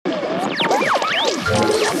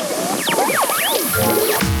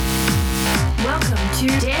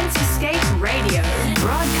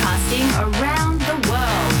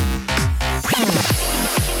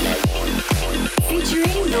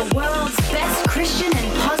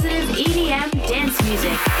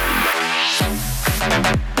music.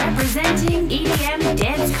 Representing EDM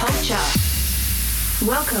dance culture.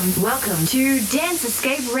 Welcome to Dance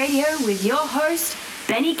Escape Radio with your host,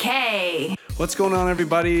 Benny K. What's going on,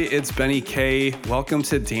 everybody? It's Benny K. Welcome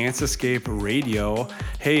to Dance Escape Radio.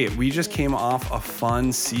 Hey, we just came off a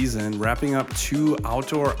fun season, wrapping up 2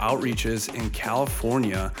 outdoor outreaches in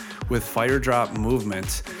California with Fire Drop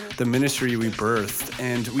Movement, the ministry we birthed.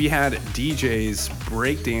 And we had DJs,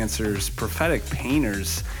 breakdancers, prophetic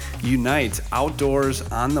painters unite outdoors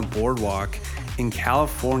on the boardwalk in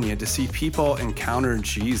California to see people encounter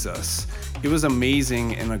Jesus. It was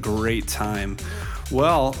amazing and a great time.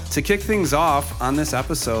 Well, to kick things off on this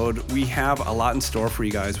episode, we have a lot in store for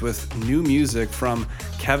you guys with new music from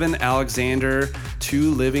Kevin Alexander,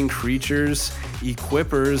 Two Living Creatures,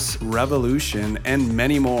 Equippers, Revolution, and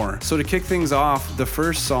many more. So to kick things off, the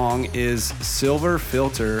first song is Silver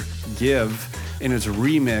Filter, Give, and it's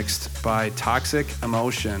remixed by Toxic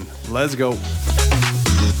Emotion. Let's go.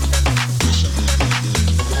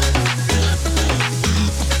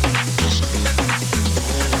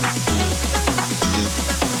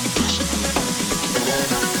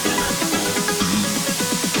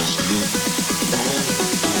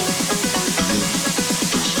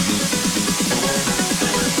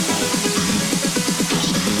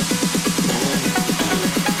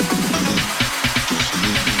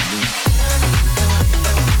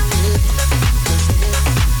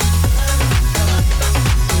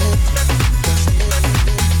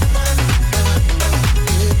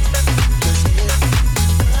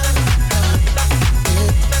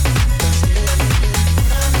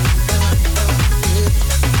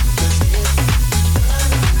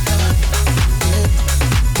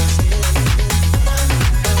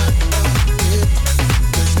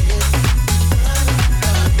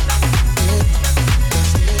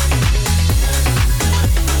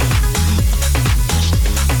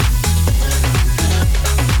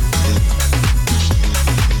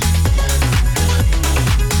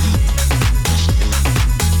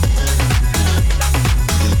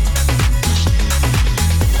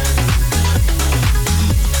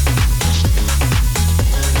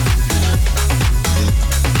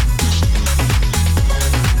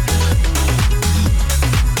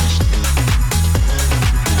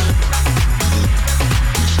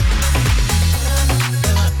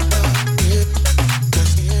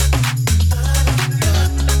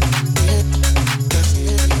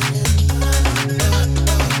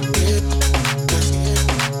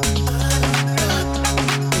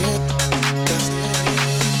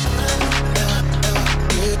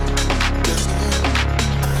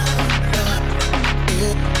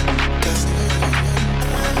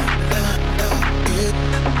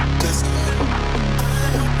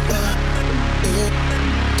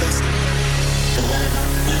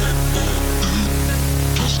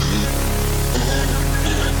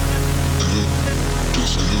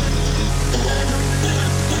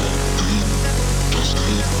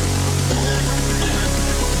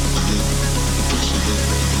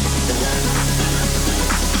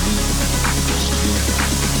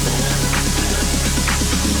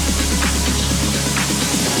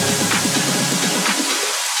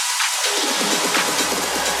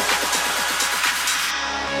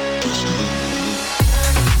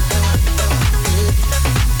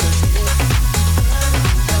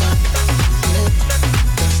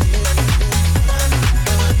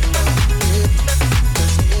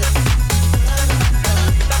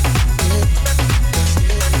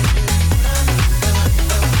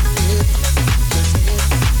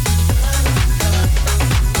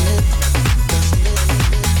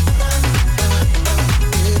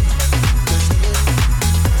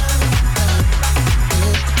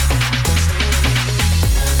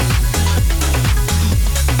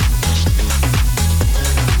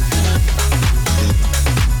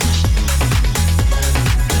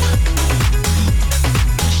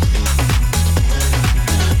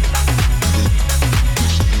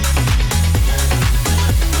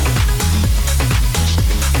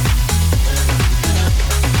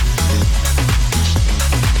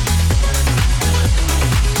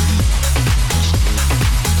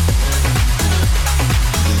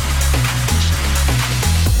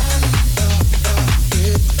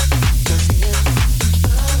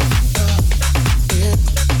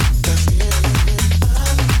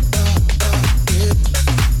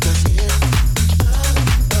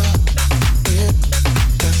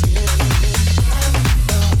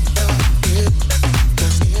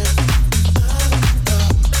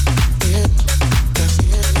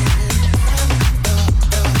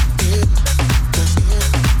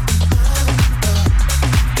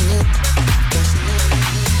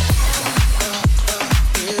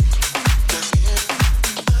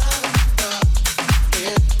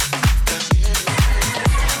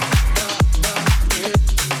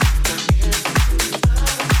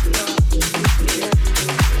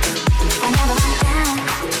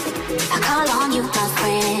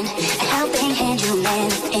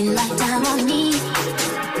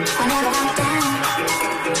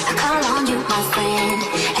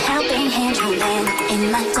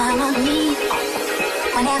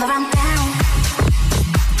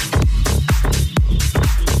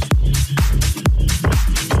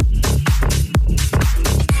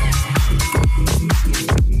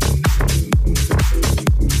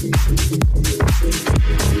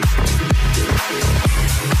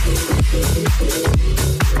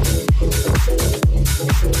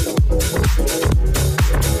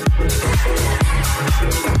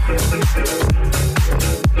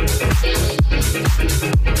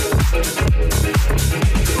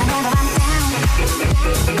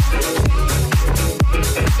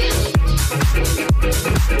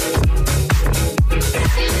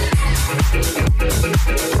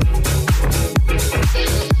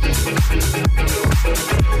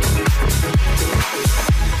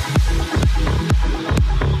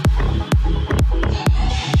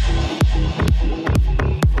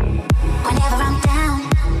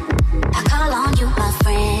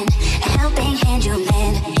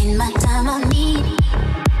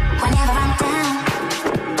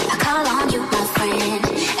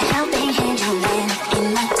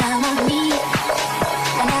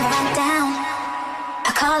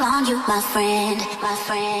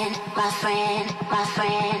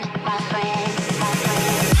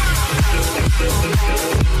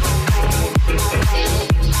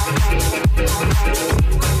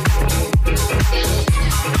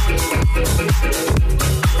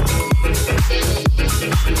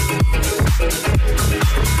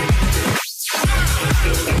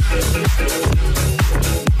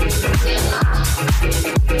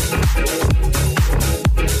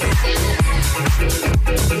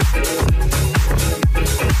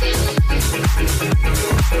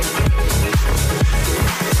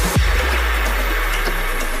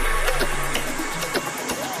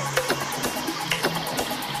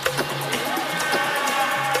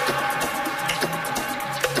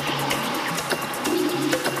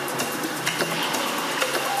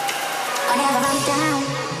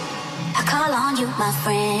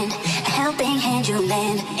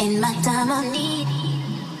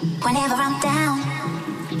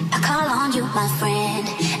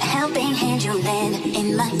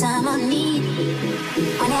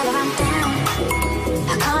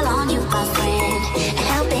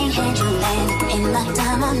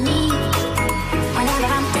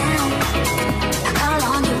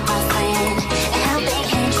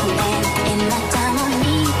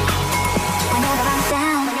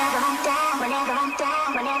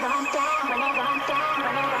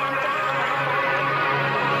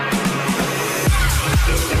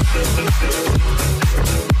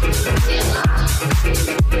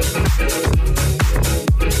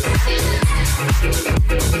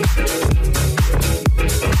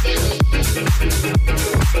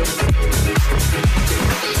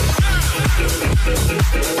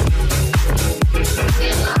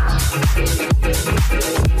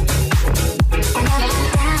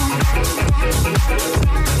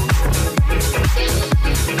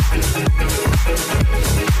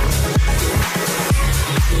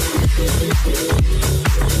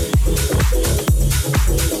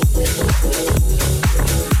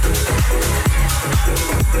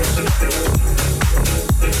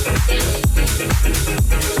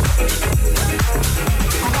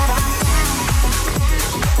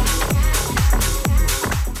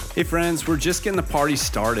 Hey friends, we're just getting the party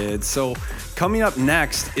started. So coming up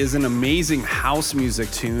next is an amazing house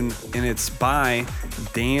music tune, and it's by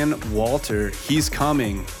Dan Walter. He's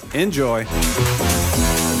coming. Enjoy.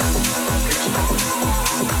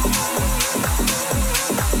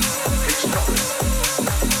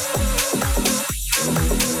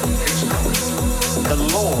 The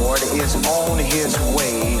Lord is on his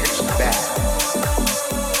way back.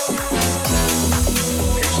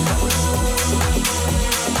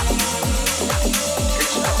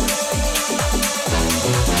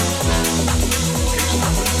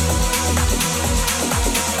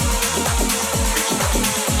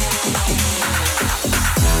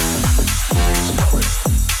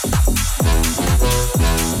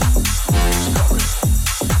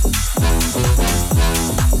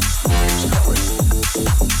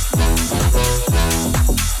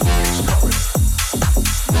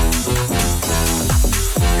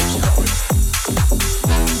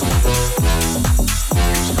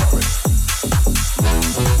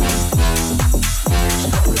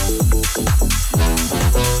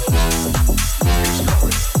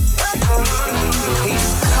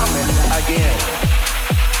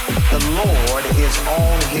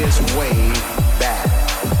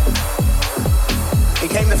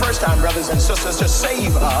 And sisters, to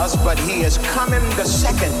save us, but he is coming the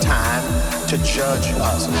second time to judge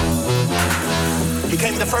us. He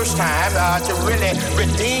came the first time to really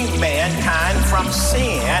redeem mankind from from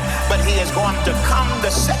sin, but he is going to come the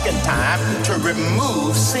second time to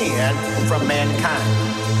remove sin from mankind.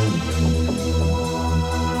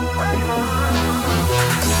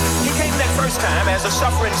 He came that first time as a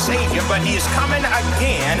suffering Savior, but he is coming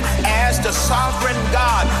again as the sovereign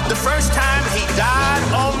God. The first time he died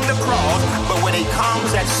on the cross, but when he comes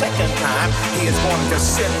that second time, he is going to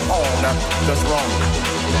sit on the throne.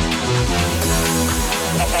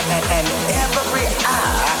 And every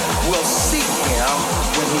eye will see him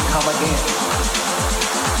when he come again.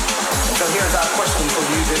 So here's our question for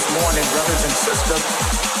you this morning, brothers and sisters.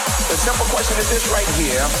 The simple question is this right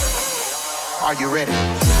here. Are you ready?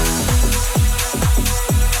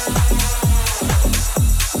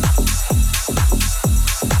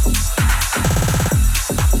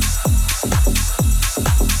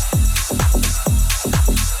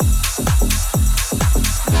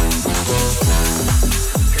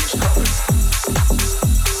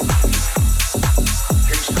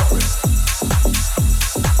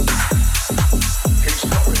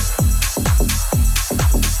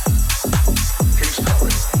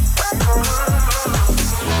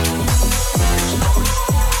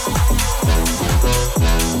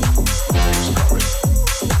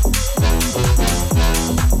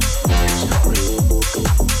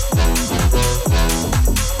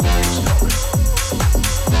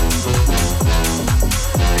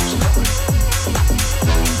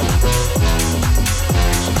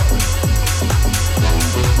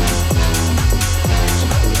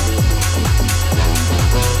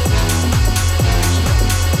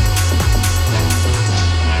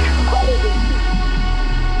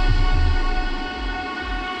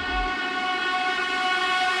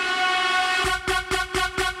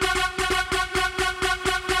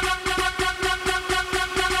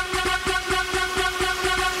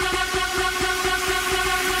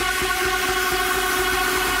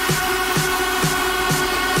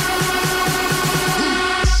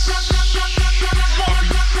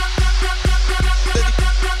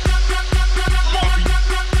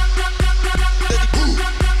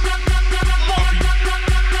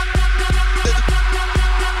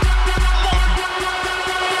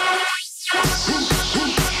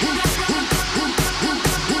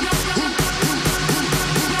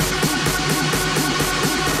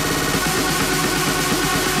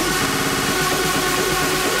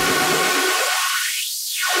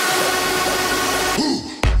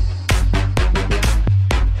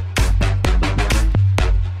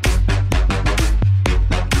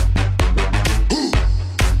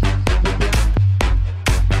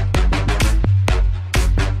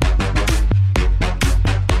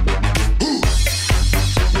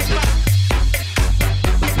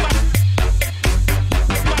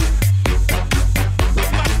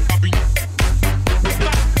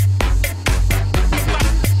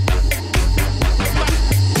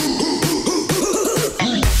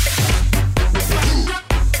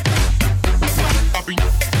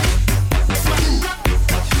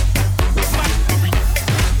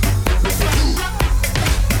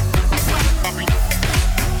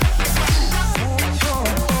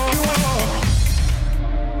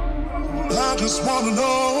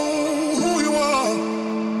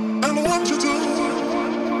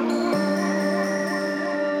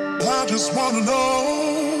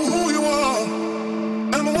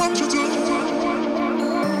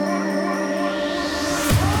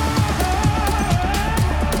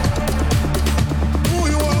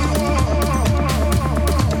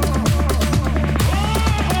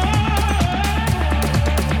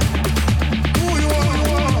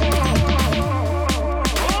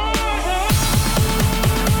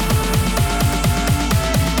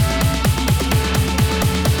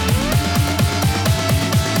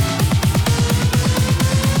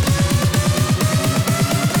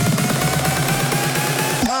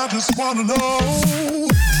 Wanna know.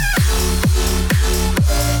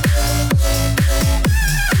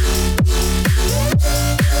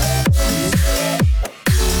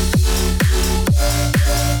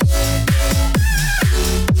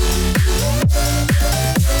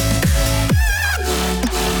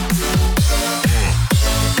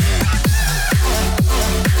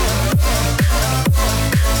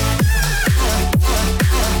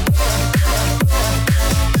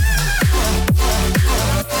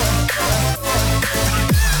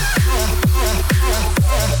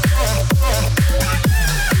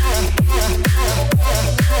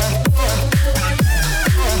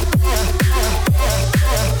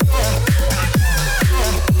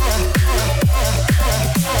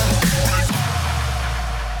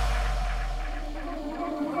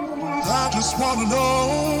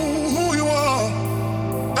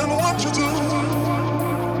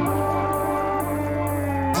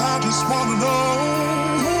 just wanna know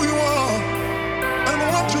who you are and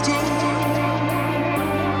what you do.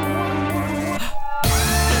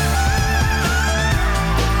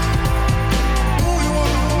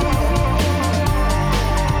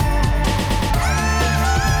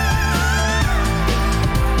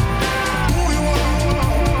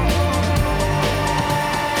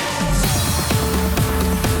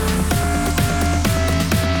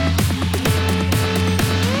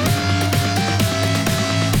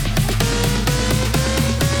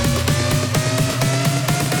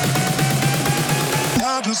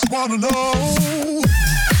 I just wanna know.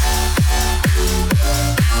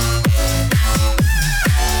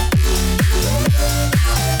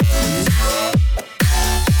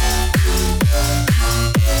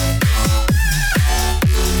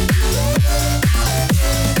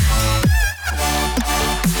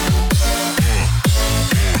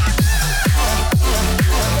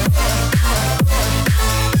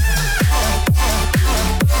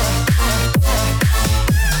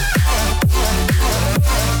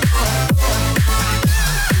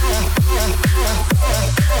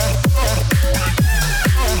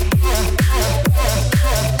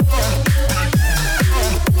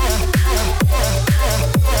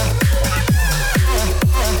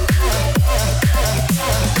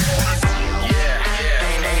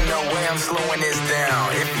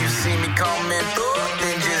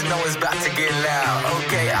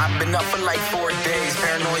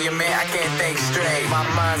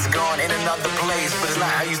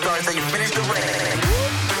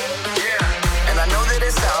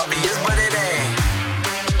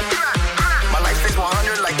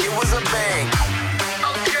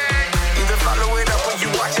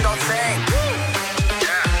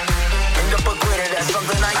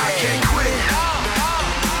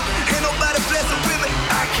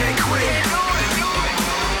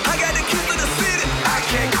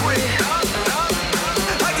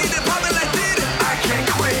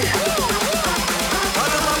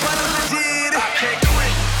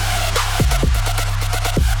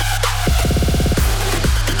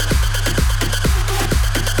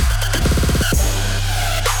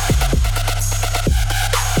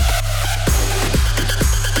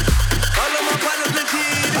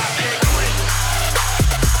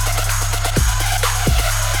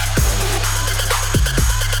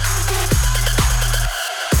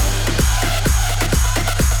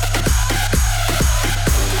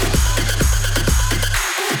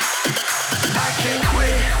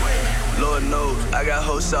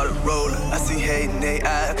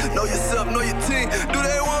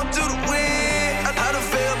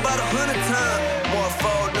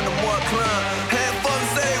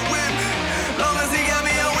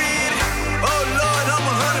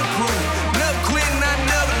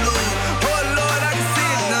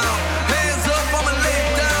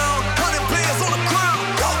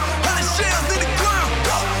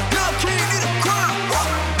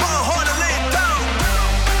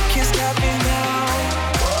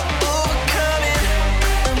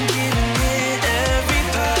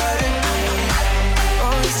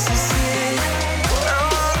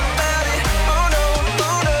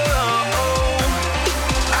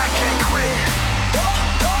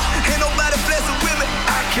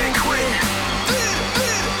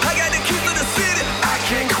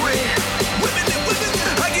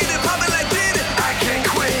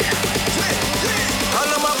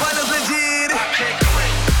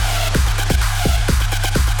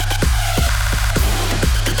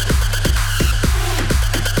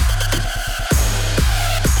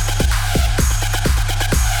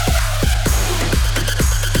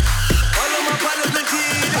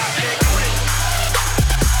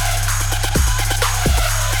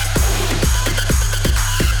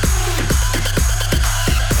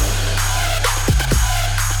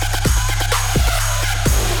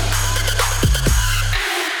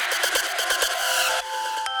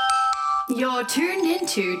 You're tuned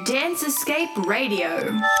into Dance Escape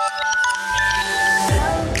Radio.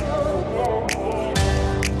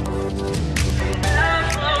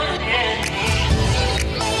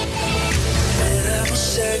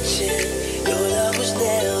 Searching, your love was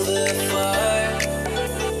never far.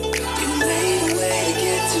 You made a way to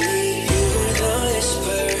get to me. You were the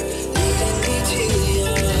whisper leading me to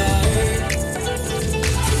your heart.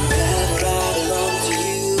 Forever I belong to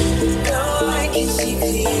you. Now I can see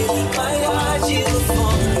clear. My heart, you were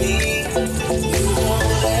for me. You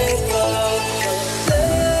won't let go.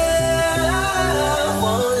 Love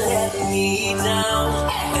won't let me down.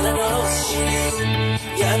 And I know it's you.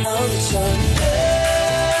 Yeah, I know that you're.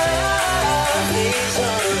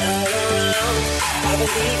 I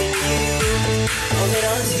believe in you, holding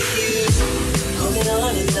on to you, holding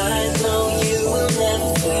on and I know you will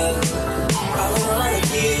never. I wanna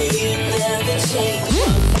hear you never change.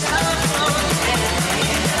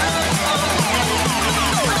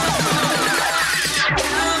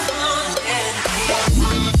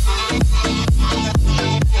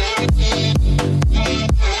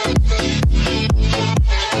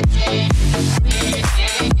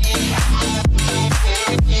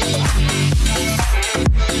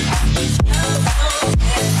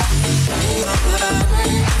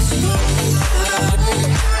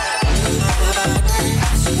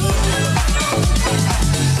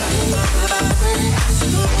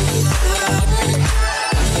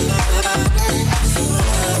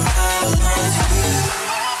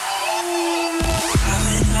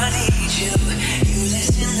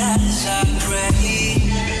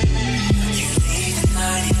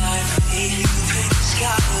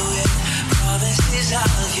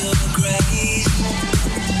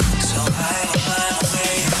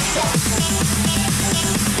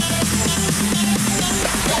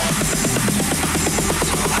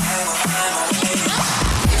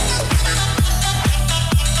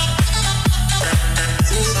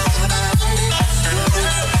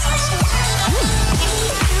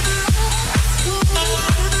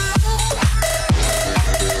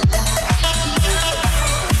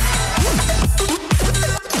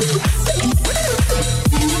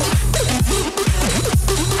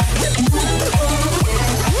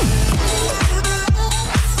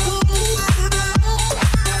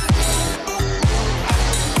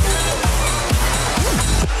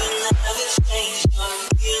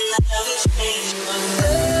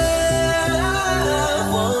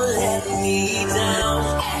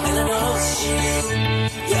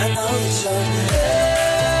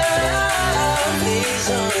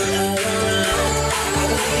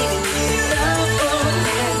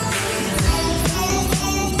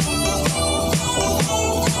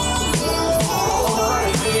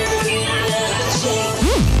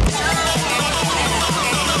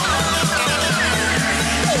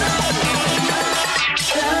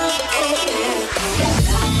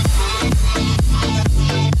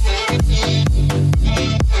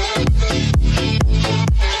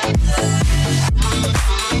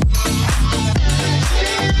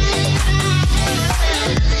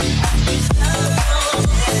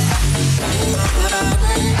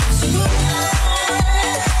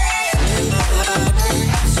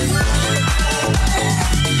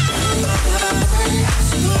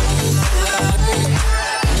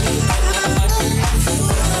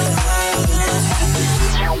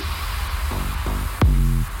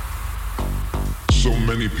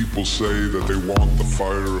 People say that they want the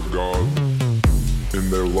fire of God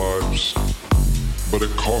in their lives, but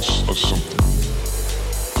it costs us something.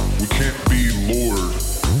 We can't be Lord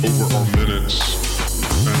over our minutes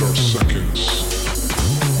and our seconds.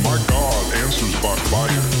 My God answers by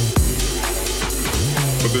fire,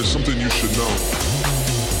 but there's something you should know.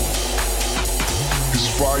 His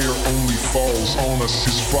fire only falls on us.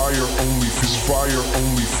 His fire only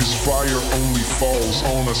falls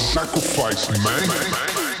on us. Sacrifice, man.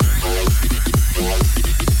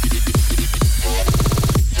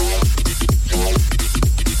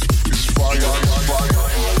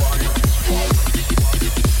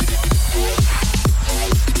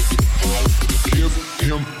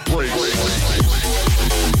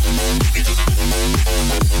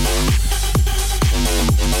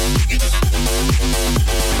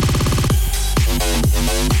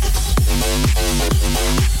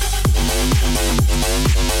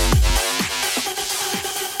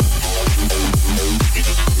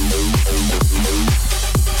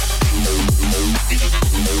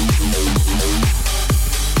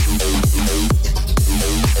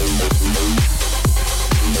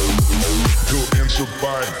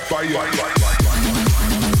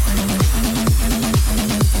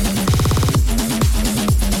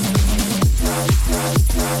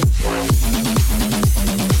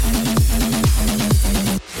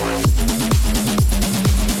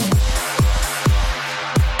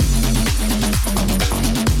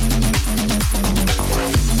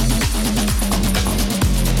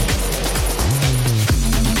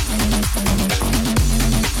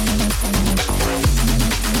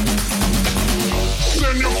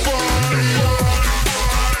 Send your fire.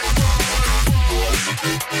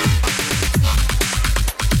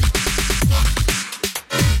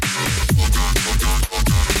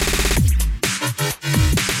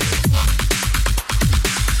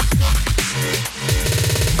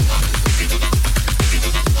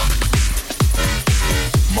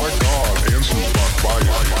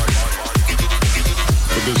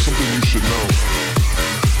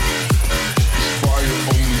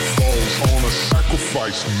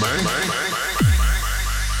 Christ, man.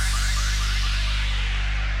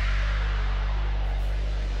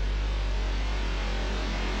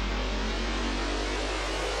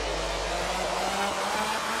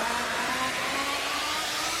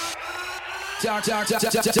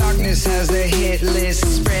 Darkness has a hit list,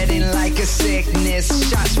 spreading like a sickness.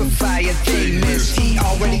 Shots with fire, they miss. He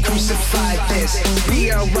already crucified this.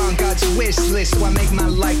 We are on God's wish list. Why make my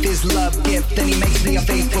life his love gift? Then he makes me a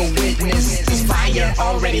faithful witness. His fire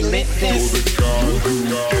already lit this. You're the God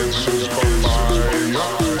who answers by fire.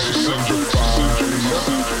 So send your fire.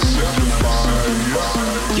 Send your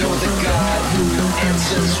fire. You're the God who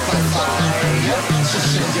answers by fire. So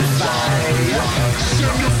send your fire.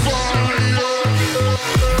 Send your fire.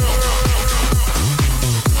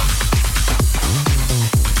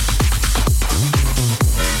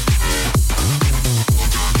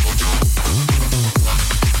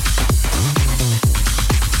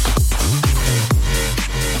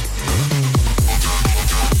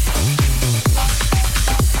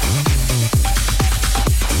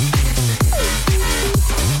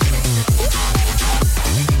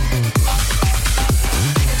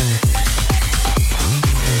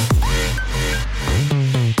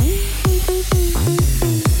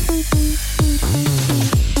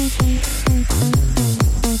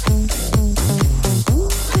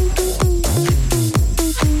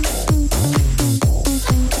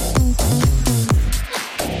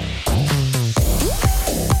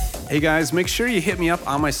 Hey guys, make sure you hit me up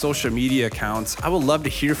on my social media accounts. I would love to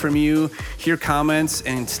hear from you, hear comments,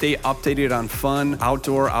 and stay updated on fun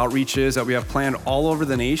outdoor outreaches that we have planned all over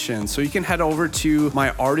the nation. So you can head over to my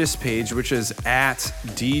artist page, which is at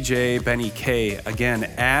DJ Benny K. Again,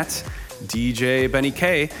 at DJ Benny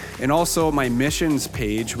K. And also my missions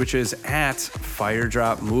page, which is at Fire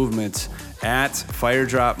Drop Movement. At Fire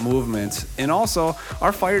Drop Movement. And also,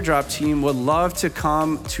 our Fire Drop team would love to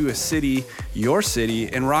come to a city, your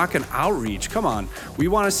city, and rock an outreach. Come on. We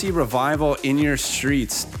want to see revival in your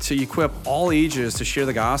streets to equip all ages to share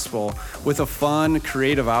the gospel with a fun,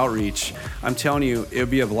 creative outreach. I'm telling you, it would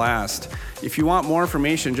be a blast. If you want more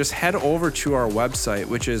information, just head over to our website,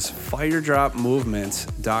 which is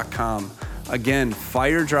firedropmovement.com. Again,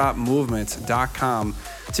 firedropmovement.com.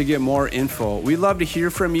 to get more info. We'd love to hear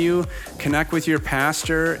from you, connect with your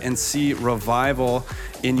pastor, and see revival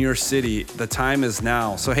in your city. The time is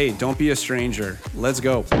now. So hey, don't be a stranger. Let's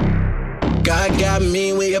go. God got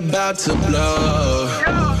me, we about to blow.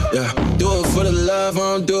 Yeah, do it for the love, I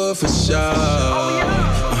don't do it for show.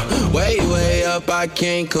 Way up, I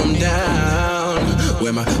can't come down.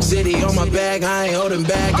 With my city on my back, I ain't holding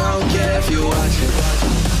back. I don't care if you watch it.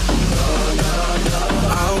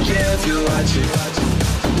 I don't care if you watch it.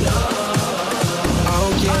 I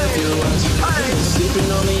don't care if you watch it. Sleeping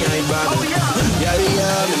on me, I ain't bothered. Yeah,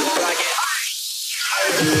 I'm in the pocket.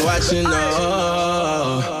 You watching, no.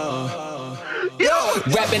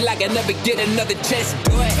 Rapping like I never get another chance to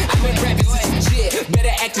do it. I've been rapping since a shit. Better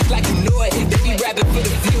act just like you know it. They be rapping for the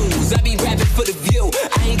views. I be rapping for the view.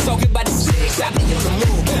 I ain't talking about the six. I be on the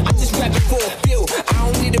move. I'm just rapping for a few. I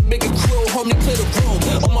don't need a bigger crew. Homie, clear the room.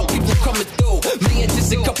 All my people coming through. Me and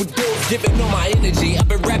just a couple dudes giving all my energy. I've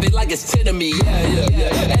been rapping like it's 10 of me.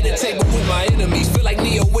 Yeah. At the table with my enemies. Feel like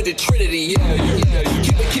Neo with the Trinity. Yeah.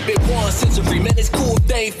 Keep it 1 century. Man, it's cool if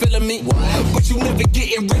they ain't feeling me. But you never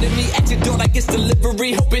getting rid of me. At your door like it's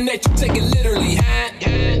delivery. Hoping that you take it literally.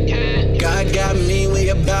 God got me, we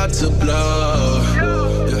about to blow.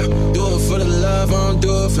 Yeah. Do it for the love, I don't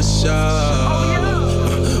do it for show.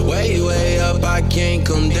 Way up, I can't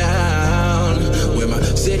come down. With my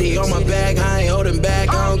city on my back, I ain't holding back.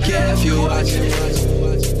 I don't care if you watch it.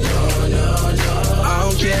 I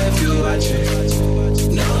don't care if you watch it.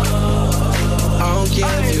 I don't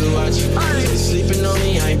care if you watch it. Sleeping on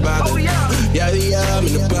me, I ain't bothered. Yeah, I'm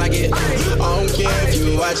in the pocket. I don't care if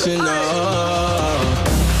you watching, no.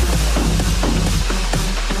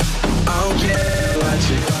 I don't care if you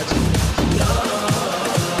watching.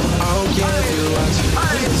 I don't care if you watching.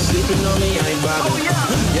 Sleeping on me, I ain't bothered. Yeah,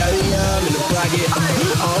 I'm in the pocket. I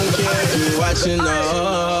don't care if you watching, no.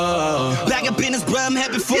 Back up in this bro, I'm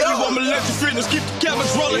happy for you. I'm electric fitness, keep the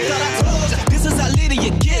cameras rolling. Thought I told ya, this is how little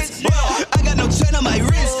it gets. I got no chain on my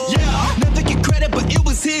wrist. Yeah, never get credit, but it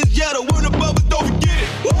was his. Yeah, the word above it, don't forget it.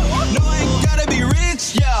 No, I ain't gotta be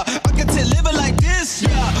rich. Yeah, I can tell living like this.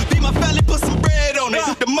 Yeah, be my family, put some bread on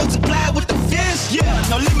it. The multiply with the fish. Yeah,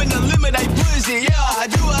 no limit, I push it. Yeah, I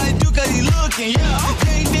do cause he looking. Yeah,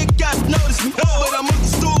 they ain't nigga got to notice me. But I'm up the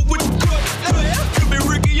stool with the cook. Could be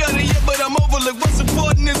Ricky Young, yeah, but I'm overlooked. What's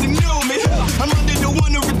important is he knew me. I'm under the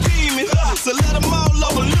one to redeem me. So let them all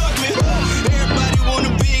overlook me. Everybody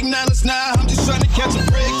wanna be acknowledged now. I'm just trying to catch a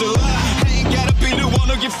breakthrough. I ain't gotta be the one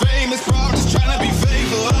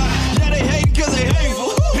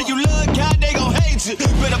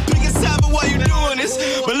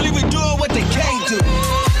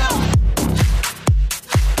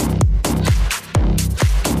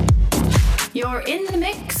You're in the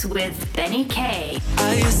mix with Benny K.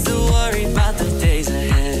 I used to worry about the days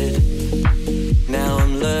ahead. Now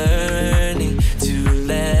I'm learning to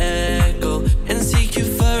let go and seek you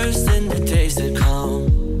first in the days that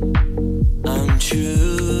come. I'm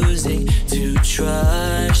choosing to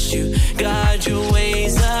trust you. God, your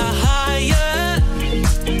ways are higher,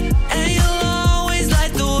 and you'll always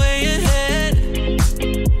light the way ahead.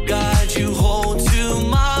 God, you hold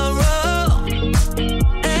tomorrow,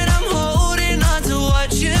 and I'm holding on to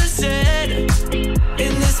what you said.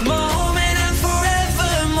 In this moment and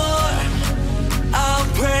forevermore, I'll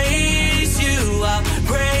praise you,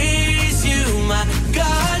 my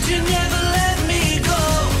God, you never let me go.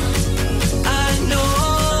 I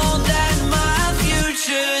know that my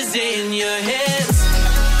future's in your hands.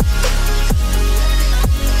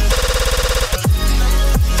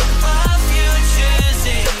 My future's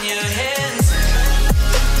in your hands.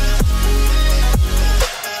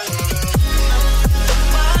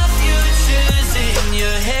 My future's in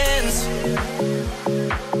your hands.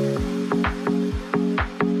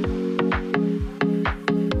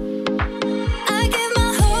 I give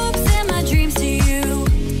my hopes and my dreams to you.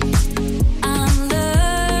 I'm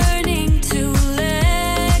learning to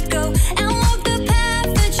let go and walk the path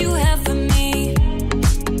that you have for me.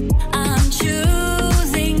 I'm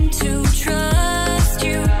choosing to trust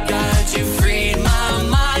you. God, you freed my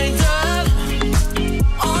mind up.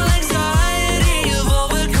 All anxiety you've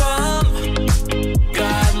overcome.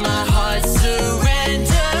 God, my heart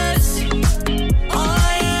surrenders. All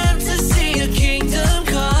I am to see your kingdom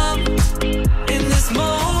come. In this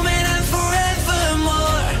moment and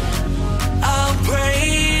forevermore, I'll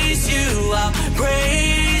praise you,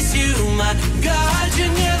 my God, you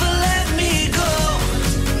never let me go.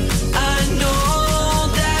 I know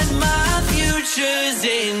that my future's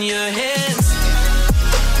in your hands.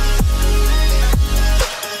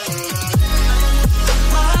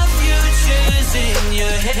 My future's in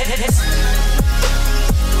your hands.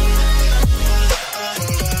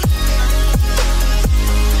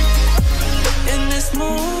 In this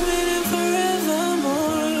moment and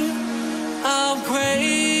forevermore, I'll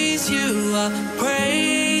praise you,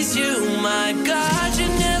 my God, you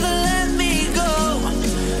never let me go.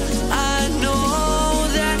 I know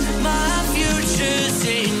that my future's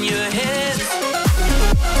in your hands.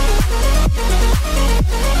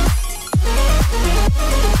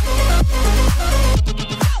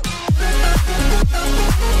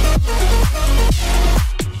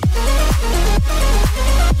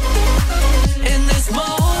 In this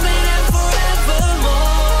moment and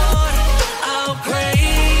forevermore, I'll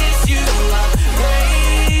praise you,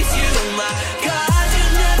 my God.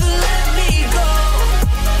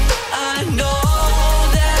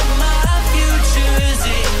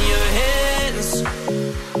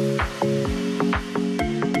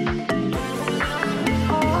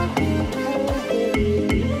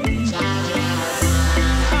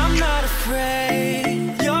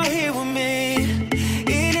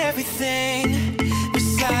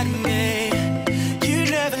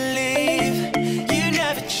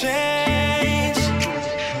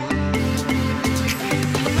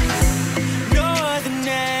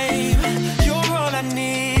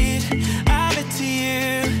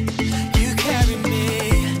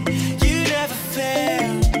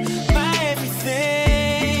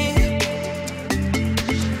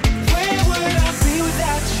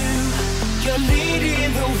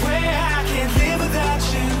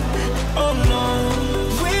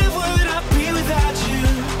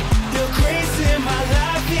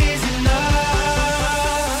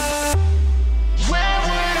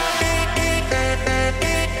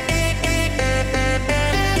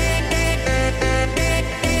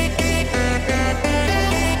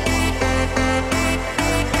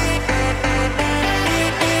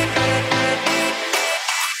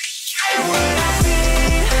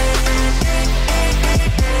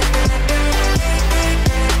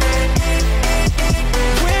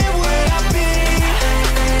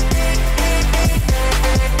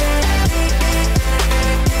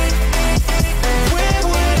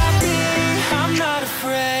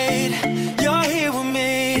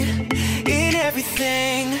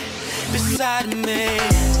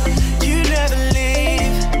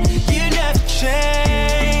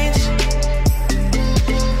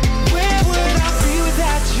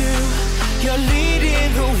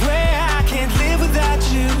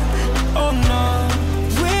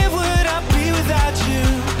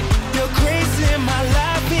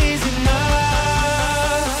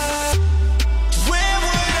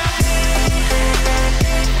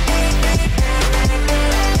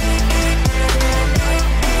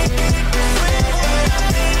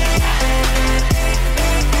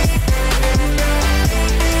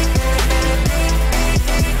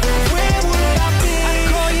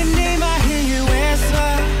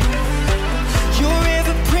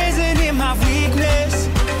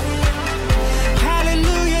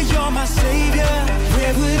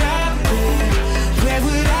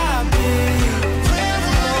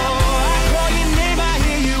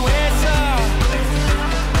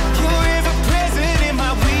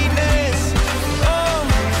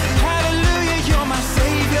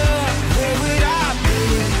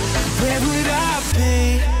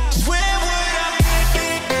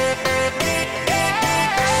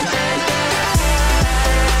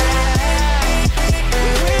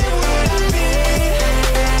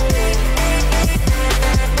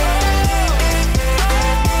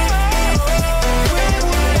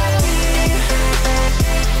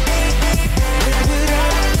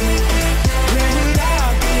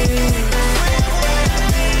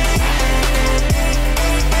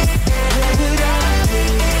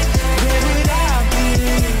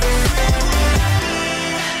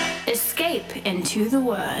 to the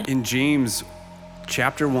word. In James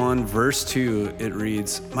chapter 1, verse 2, it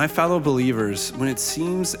reads, "My fellow believers, when it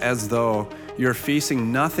seems as though you're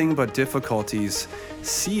facing nothing but difficulties,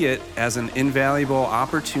 see it as an invaluable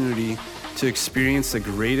opportunity to experience the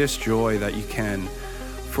greatest joy that you can.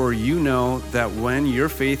 For you know that when your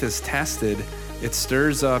faith is tested, it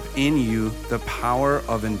stirs up in you the power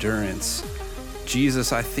of endurance."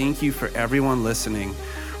 Jesus, I thank you for everyone listening,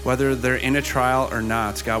 whether they're in a trial or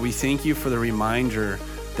not. God, we thank you for the reminder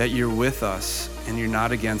that you're with us and you're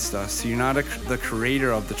not against us. You're not the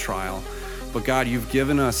creator of the trial, but God, you've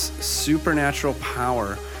given us supernatural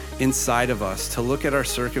power inside of us to look at our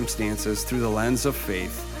circumstances through the lens of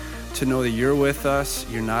faith, to know that you're with us,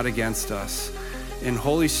 you're not against us. And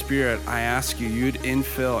Holy Spirit, I ask you, you'd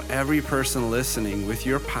infill every person listening with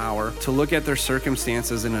your power to look at their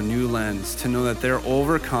circumstances in a new lens, to know that they're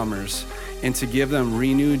overcomers, and to give them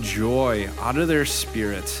renewed joy out of their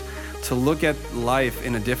spirits, to look at life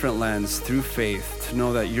in a different lens through faith, to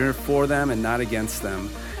know that you're for them and not against them,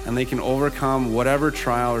 and they can overcome whatever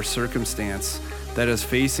trial or circumstance that is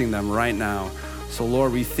facing them right now. So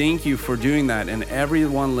Lord, we thank you for doing that and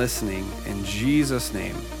everyone listening. In Jesus'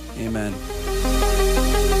 name, amen.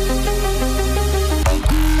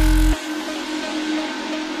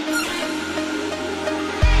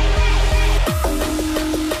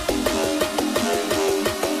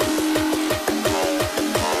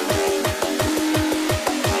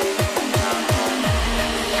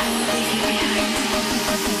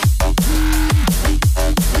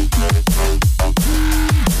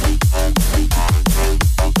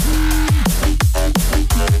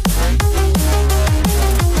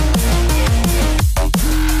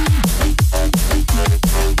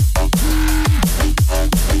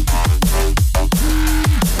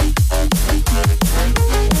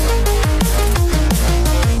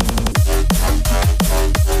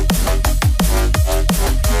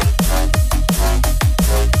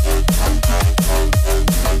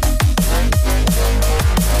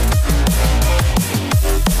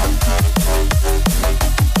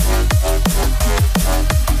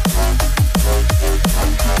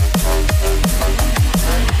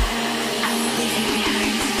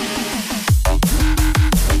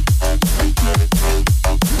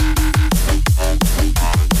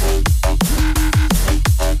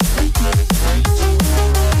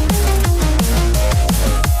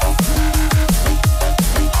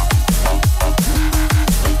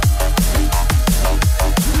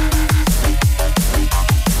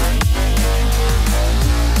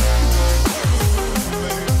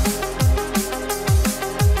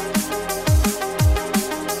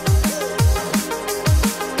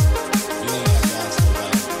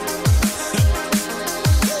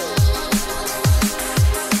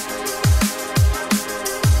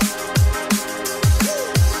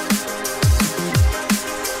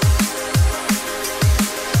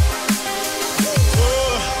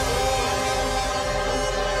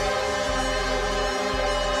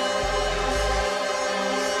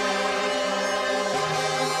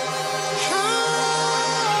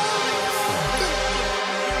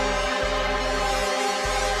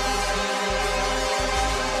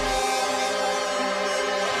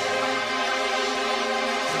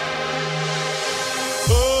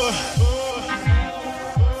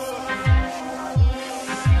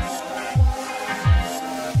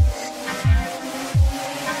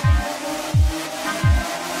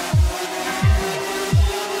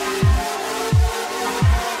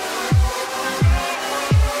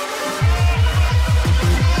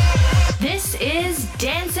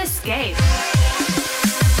 Escape.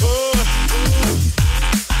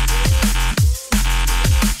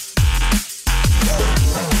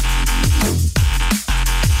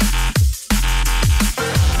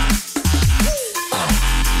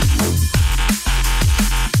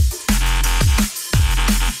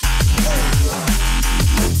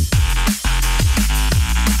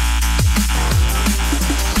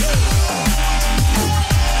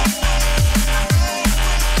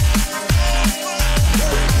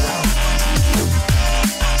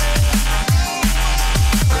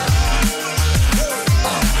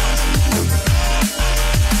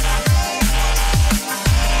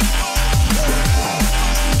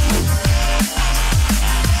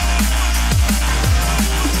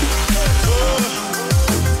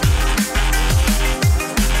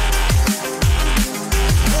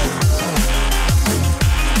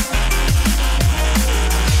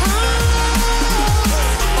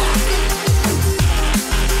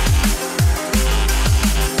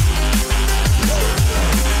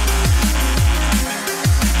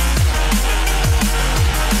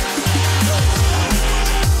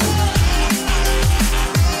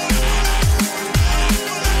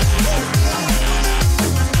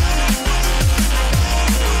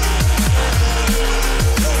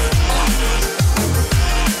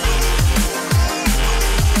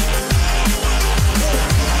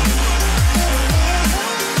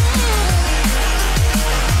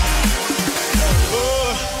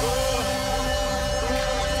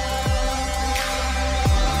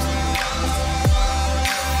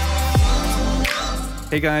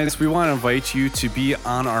 Hey guys, we want to invite you to be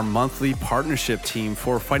on our monthly partnership team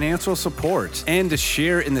for financial support and to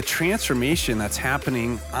share in the transformation that's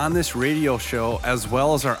happening on this radio show as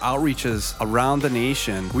well as our outreaches around the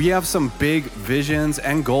nation. We have some big visions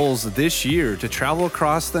and goals this year to travel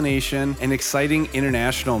across the nation and exciting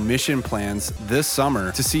international mission plans this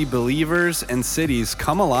summer to see believers and cities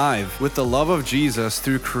come alive with the love of Jesus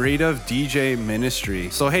through creative DJ ministry.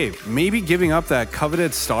 So hey, maybe giving up that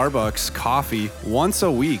coveted Starbucks coffee once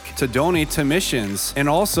a week to donate to missions, and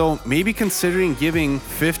also maybe considering giving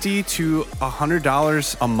 $50 to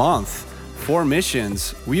 $100 a month for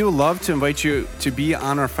missions. We would love to invite you to be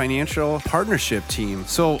on our financial partnership team.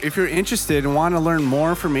 So if you're interested and want to learn more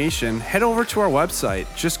information, head over to our website.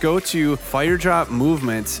 Just go to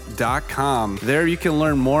firedropmovement.com. There you can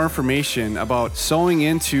learn more information about sowing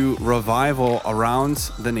into revival around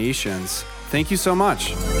the nations. Thank you so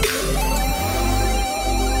much.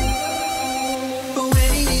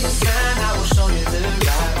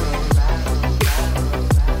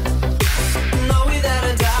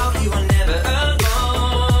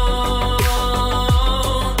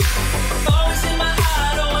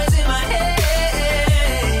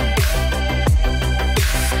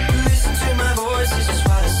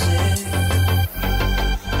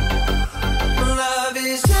 Love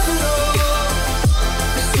is never low,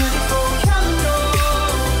 it's 24 karat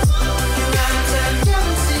low.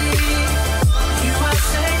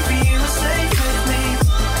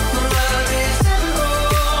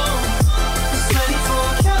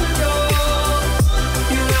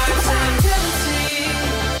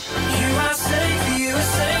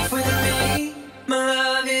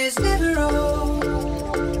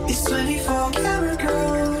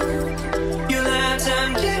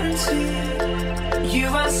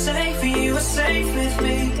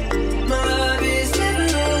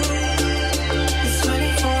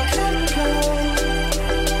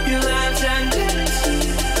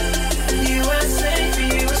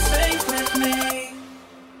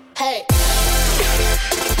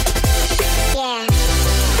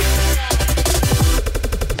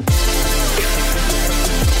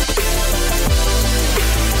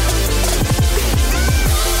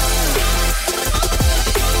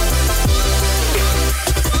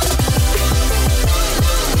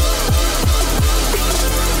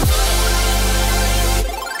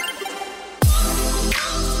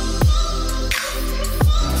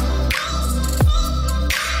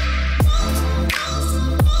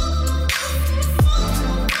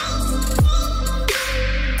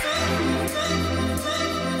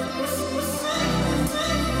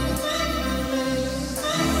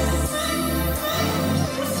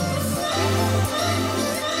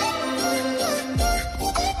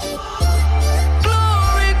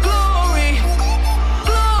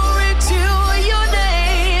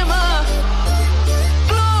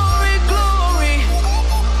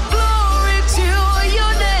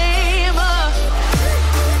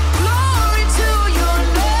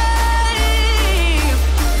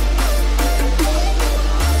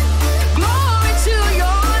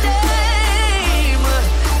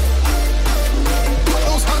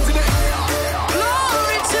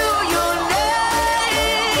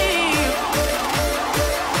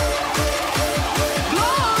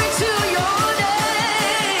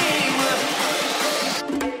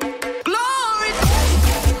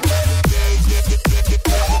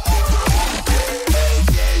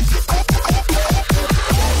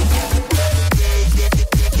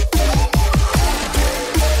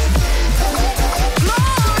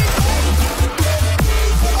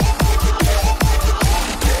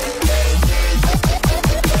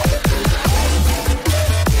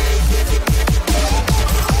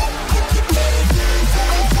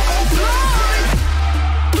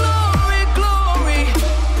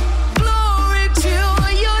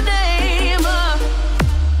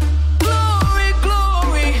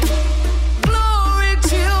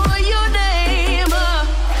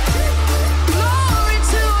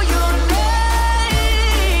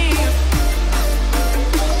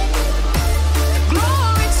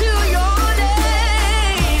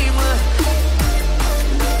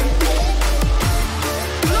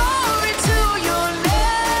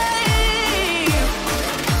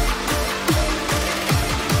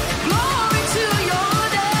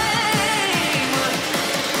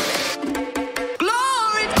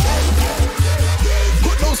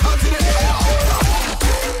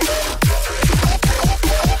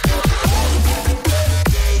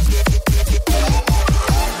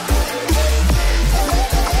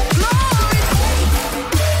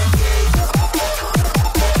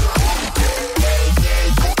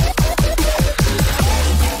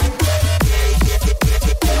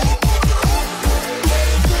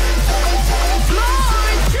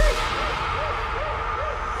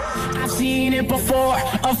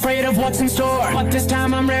 afraid of what's in store, but this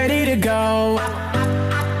time I'm ready to go.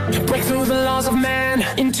 Break through the laws of man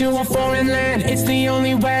into a foreign land. It's the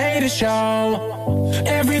only way to show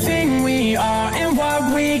everything we are and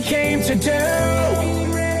what we came to do.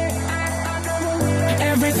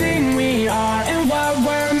 Everything we are and what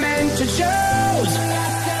we're meant to choose.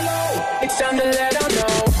 It's time to let them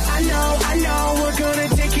know. I know, we're gonna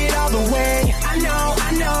take it all the way. I know,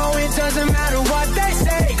 it doesn't matter what they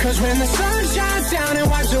say. Cause when the sun shines down and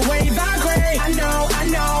wipes away the gray, I know,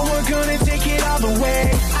 we're gonna take it all the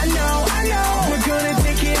way. I know, we're gonna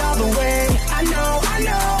take it all the way. I know,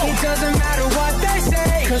 it doesn't matter what they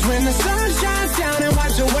say. Cause when the sun shines down and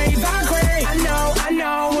wipes away the gray, I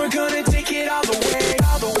know, we're gonna take it all the way.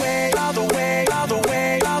 All the way, all the way, all the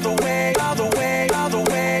way, all the way, all the way, all the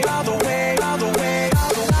way, all the way, all the way.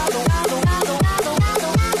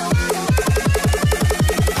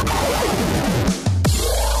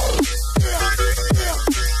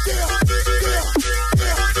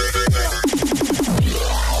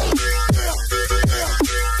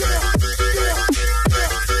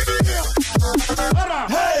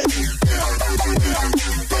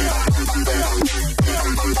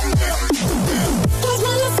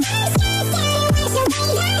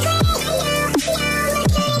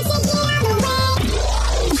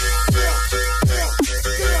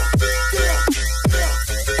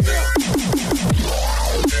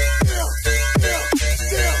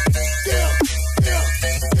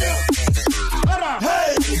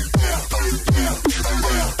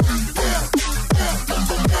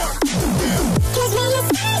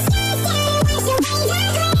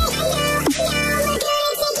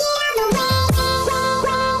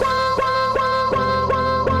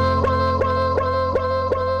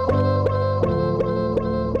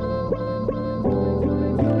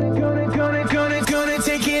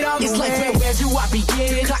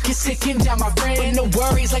 Ticking down my brain, no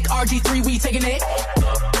worries like RG3, we taking it.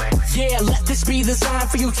 Yeah, let this be the sign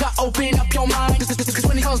for you to open up your mind. Cause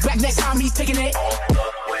when he comes back next time, he's taking it.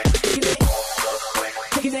 Taking it.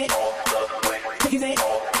 Taking it. Taking it.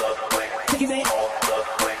 Taking it.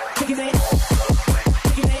 Taking it.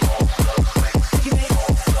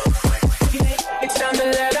 It's time to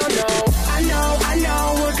let them know. I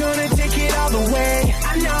know, we're gonna take it all the way.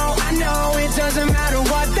 I know, it doesn't matter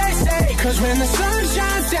what they say. Cause when the sun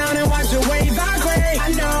shines down and wipes away the gray,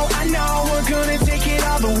 I know, we're gonna take it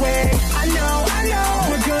all the way. I know,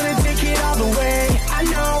 we're gonna take it all the way. I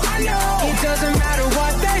know, it doesn't matter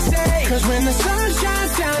what they say. Cause when the sun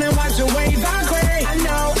shines down and wipes away the gray, I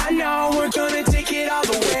know, we're gonna take it all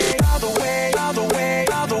the way. All the way, all the way,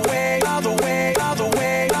 all the way, all the way, all the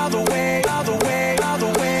way, all the way, all the way, all the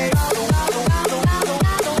way.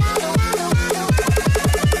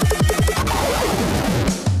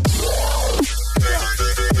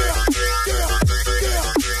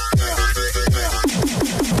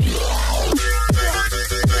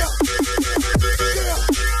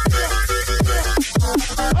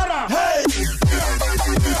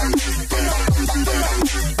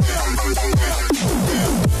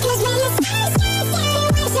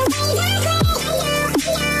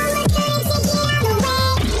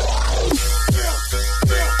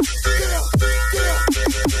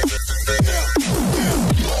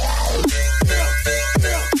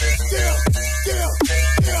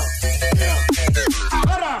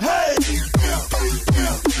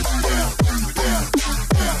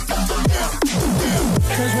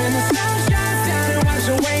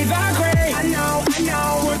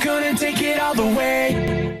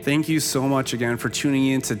 Thank you so much again for tuning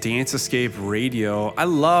in to Dance Escape Radio. I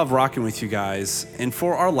love rocking with you guys. And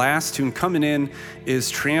for our last tune coming in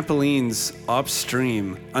is Trampoline's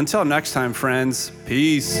Upstream. Until next time, friends,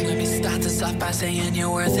 peace. Let me start this off by saying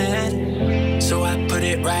you're worth it. So I put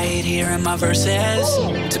it right here in my verses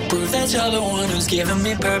to prove that you're the one who's giving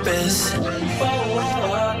me purpose.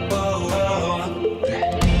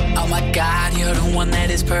 Oh my God, you're the one that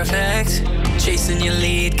is perfect. Chasing your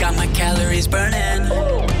lead, got my calories burning.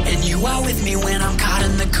 And you are with me when I'm caught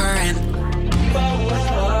in the current.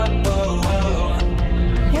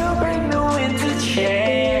 You bring the wind to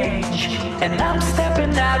change, and I'm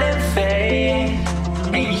stepping out in faith.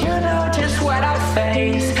 And you know just what I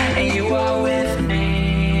face, and you are with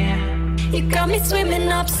me. You got me swimming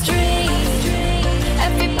upstream.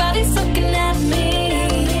 Everybody's looking at me.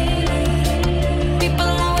 People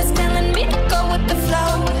always telling me to go with the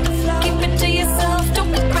flow. Keep it to yourself,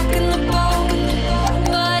 don't be cracking the boat.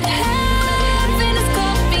 But heaven has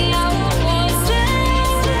called me out. Won't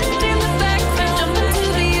stand in the background, jumping to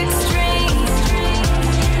the extreme.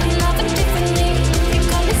 Loving differently. You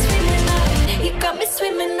got me swimming up. You got me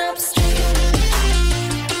swimming upstream.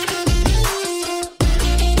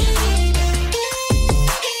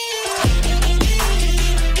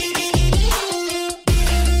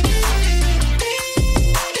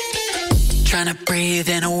 trying to breathe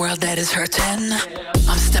in a world that is hurting.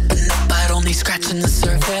 I'm stepping up, but only scratching the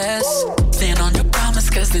surface. Stand on your promise,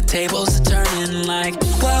 cause the tables are turning like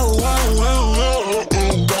whoa, whoa, whoa,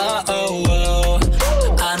 whoa, whoa, whoa, whoa.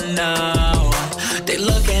 I know they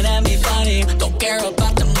looking at me funny, don't care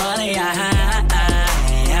about the money.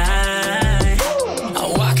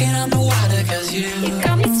 I'm walking on the water cause you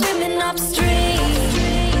got me swimming upstream.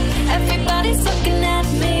 Everybody's looking at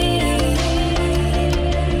me.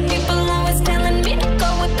 People always telling me to go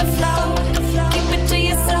with the flow. Keep it to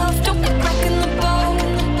yourself, don't get rocking the boat.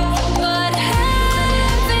 But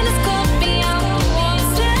heaven has called me out.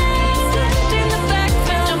 Stand in the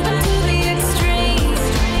background, jumping to the extreme.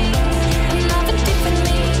 I'm loving deep in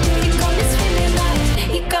me. You got me swimming up.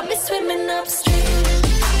 You got me swimming upstream.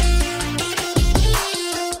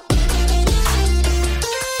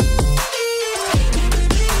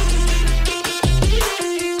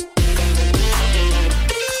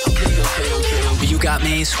 got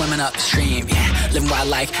me swimming upstream, yeah, living wild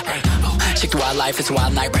life, ay, oh, check the wildlife, it's a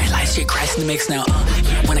wild night, bright lights, shit, Christ in the mix now,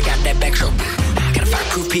 when I got that back stroke, got a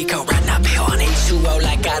fireproof peacoat, right now, be on H2O,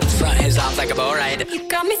 like God in front, his arms like a bow ride. You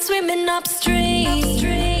got me swimming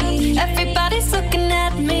upstream, everybody's looking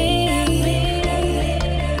at me,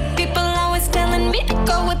 people always telling me to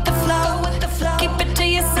go with the flow, keep it to